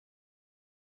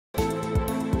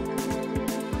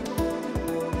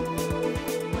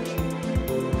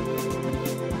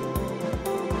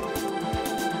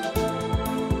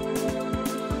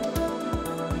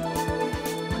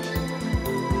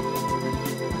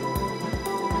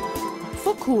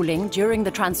cooling during the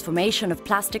transformation of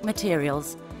plastic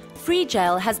materials,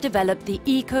 Frigel has developed the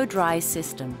Eco-Dry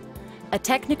system, a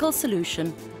technical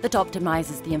solution that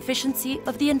optimizes the efficiency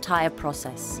of the entire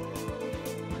process.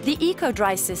 The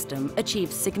Eco-Dry system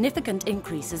achieves significant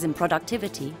increases in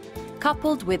productivity,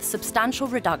 coupled with substantial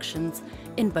reductions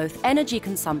in both energy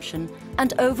consumption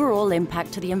and overall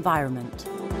impact to the environment.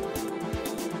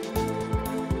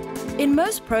 In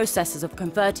most processes of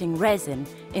converting resin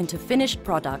into finished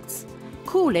products,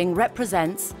 cooling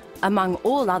represents, among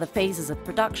all other phases of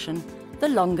production, the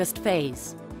longest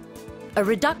phase. A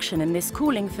reduction in this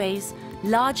cooling phase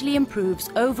largely improves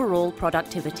overall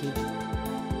productivity.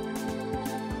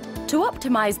 To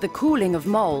optimize the cooling of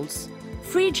molds,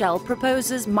 Frigel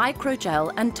proposes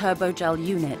Microgel and Turbogel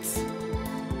units.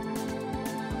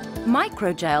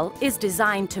 Microgel is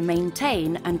designed to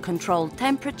maintain and control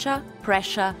temperature,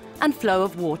 pressure, and flow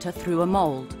of water through a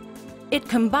mold. It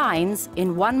combines,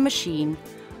 in one machine,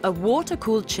 a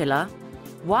water-cooled chiller,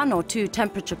 1 or 2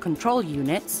 temperature control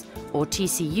units, or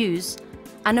TCUs,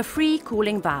 and a free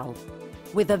cooling valve,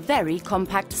 with a very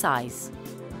compact size.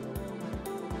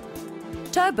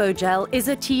 Turbogel is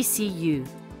a TCU,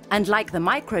 and like the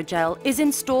Microgel, is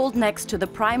installed next to the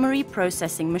primary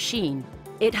processing machine.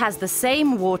 It has the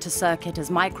same water circuit as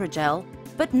Microgel,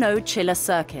 but no chiller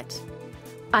circuit.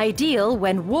 Ideal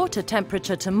when water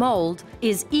temperature to mold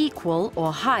is equal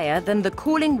or higher than the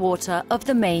cooling water of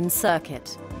the main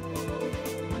circuit.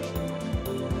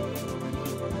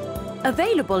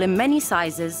 Available in many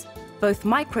sizes, both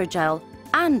Microgel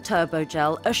and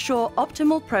Turbogel assure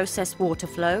optimal process water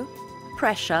flow,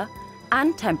 pressure,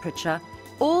 and temperature,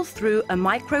 all through a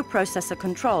microprocessor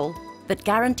control that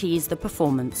guarantees the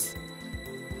performance.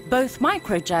 Both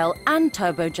Microgel and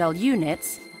Turbogel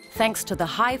units, thanks to the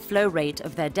high flow rate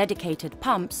of their dedicated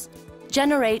pumps,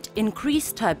 generate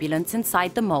increased turbulence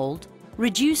inside the mold,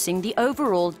 reducing the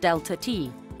overall delta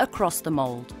T across the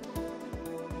mold.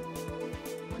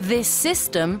 This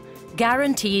system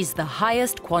guarantees the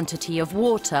highest quantity of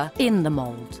water in the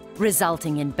mold,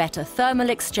 resulting in better thermal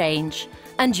exchange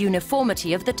and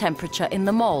uniformity of the temperature in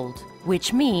the mold,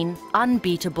 which mean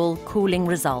unbeatable cooling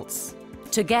results.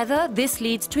 Together, this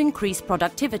leads to increased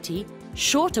productivity,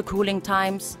 shorter cooling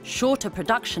times, shorter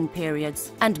production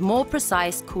periods, and more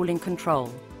precise cooling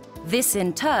control. This,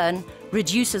 in turn,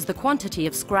 reduces the quantity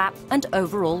of scrap and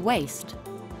overall waste.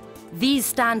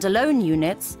 These standalone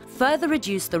units further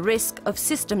reduce the risk of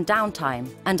system downtime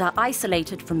and are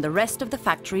isolated from the rest of the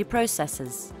factory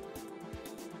processes.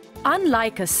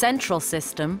 Unlike a central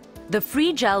system, the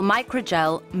Frigel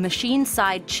Microgel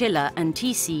machine-side chiller and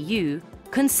TCU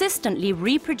consistently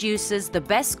reproduces the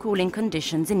best cooling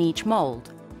conditions in each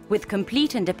mold, with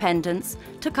complete independence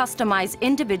to customize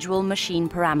individual machine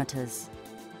parameters.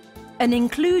 An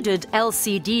included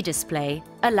LCD display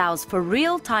allows for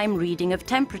real-time reading of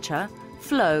temperature,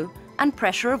 flow, and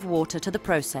pressure of water to the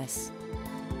process.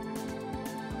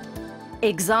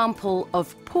 Example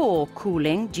of poor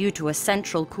cooling due to a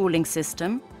central cooling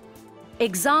system.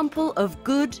 Example of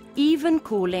good, even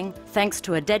cooling thanks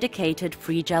to a dedicated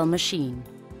Frigel machine.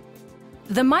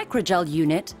 The Microgel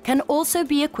unit can also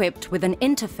be equipped with an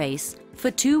interface for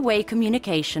two-way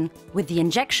communication with the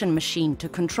injection machine to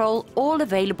control all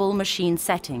available machine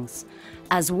settings,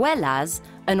 as well as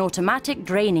an automatic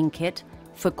draining kit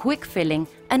for quick filling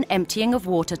and emptying of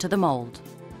water to the mold.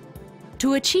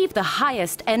 To achieve the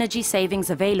highest energy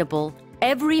savings available,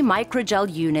 every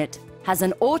Microgel unit has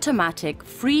an automatic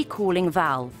free cooling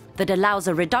valve that allows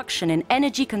a reduction in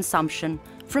energy consumption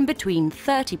from between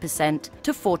 30%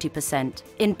 to 40%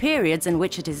 in periods in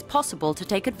which it is possible to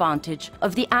take advantage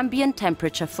of the ambient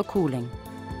temperature for cooling.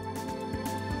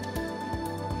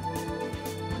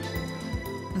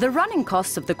 The running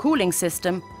costs of the cooling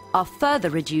system are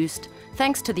further reduced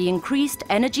thanks to the increased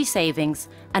energy savings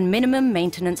and minimum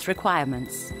maintenance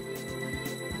requirements.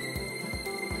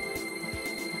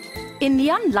 In the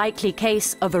unlikely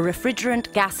case of a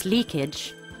refrigerant gas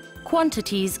leakage,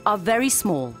 quantities are very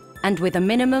small and with a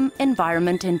minimum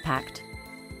environment impact.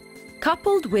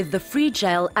 Coupled with the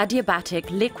Frigel adiabatic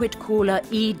liquid cooler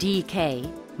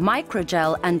EDK,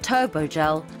 Microgel and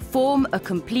Turbogel form a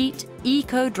complete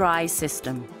eco-dry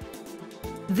system.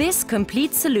 This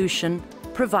complete solution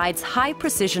provides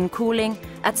high-precision cooling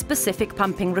at specific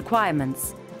pumping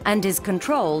requirements and is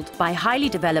controlled by highly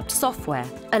developed software,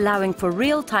 allowing for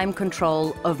real-time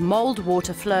control of mold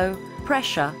water flow,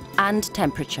 pressure, and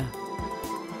temperature.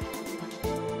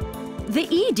 The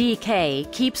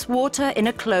EDK keeps water in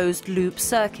a closed-loop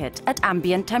circuit at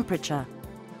ambient temperature.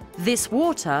 This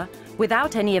water,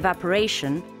 without any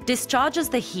evaporation, discharges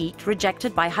the heat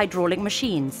rejected by hydraulic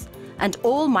machines and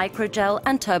all Microgel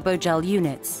and Turbogel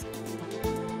units.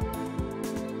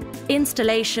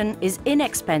 Installation is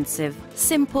inexpensive,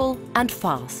 simple and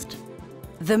fast.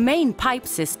 The main pipe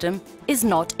system is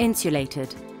not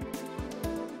insulated.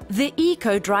 The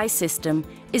Eco-Dry system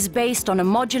is based on a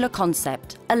modular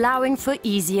concept, allowing for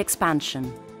easy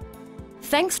expansion.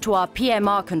 Thanks to our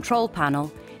PMR control panel,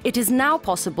 it is now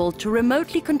possible to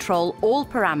remotely control all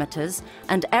parameters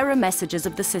and error messages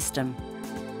of the system.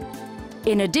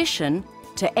 In addition,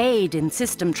 to aid in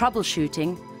system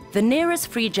troubleshooting, the nearest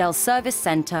Frigel service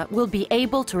center will be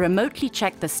able to remotely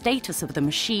check the status of the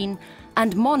machine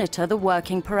and monitor the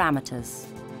working parameters.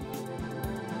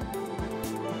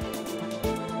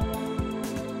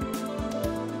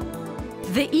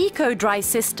 The Eco-Dry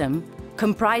system,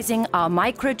 comprising our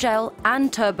Microgel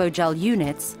and Turbogel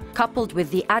units, coupled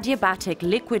with the adiabatic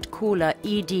liquid cooler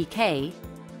EDK,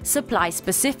 supply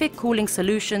specific cooling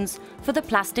solutions for the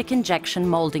plastic injection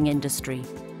molding industry.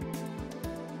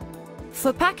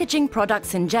 For packaging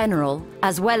products in general,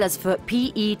 as well as for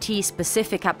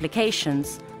PET-specific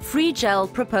applications,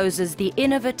 Frigel proposes the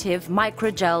innovative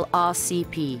Microgel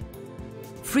RCP.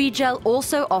 Frigel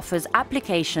also offers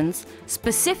applications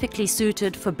specifically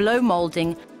suited for blow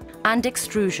molding and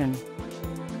extrusion.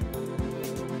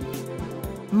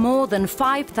 More than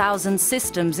 5,000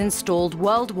 systems installed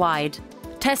worldwide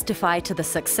testify to the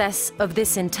success of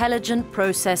this intelligent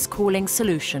process cooling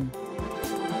solution.